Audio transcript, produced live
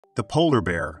The polar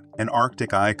bear, an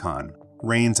Arctic icon,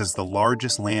 reigns as the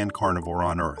largest land carnivore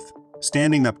on Earth,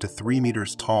 standing up to 3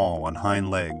 meters tall on hind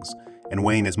legs and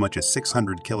weighing as much as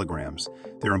 600 kilograms.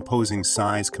 Their imposing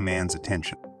size commands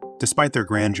attention. Despite their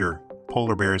grandeur,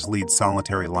 polar bears lead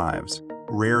solitary lives,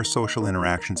 rare social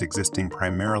interactions existing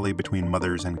primarily between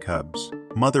mothers and cubs.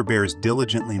 Mother bears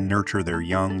diligently nurture their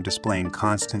young, displaying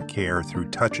constant care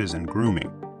through touches and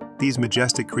grooming. These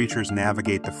majestic creatures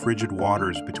navigate the frigid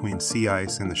waters between sea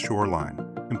ice and the shoreline,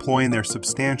 employing their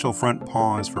substantial front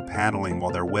paws for paddling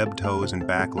while their webbed toes and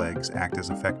back legs act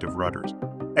as effective rudders.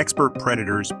 Expert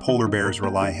predators, polar bears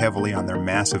rely heavily on their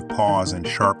massive paws and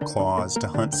sharp claws to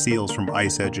hunt seals from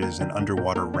ice edges and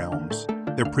underwater realms.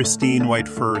 Their pristine white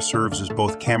fur serves as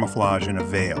both camouflage and a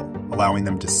veil, allowing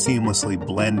them to seamlessly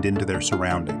blend into their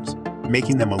surroundings,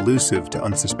 making them elusive to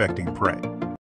unsuspecting prey.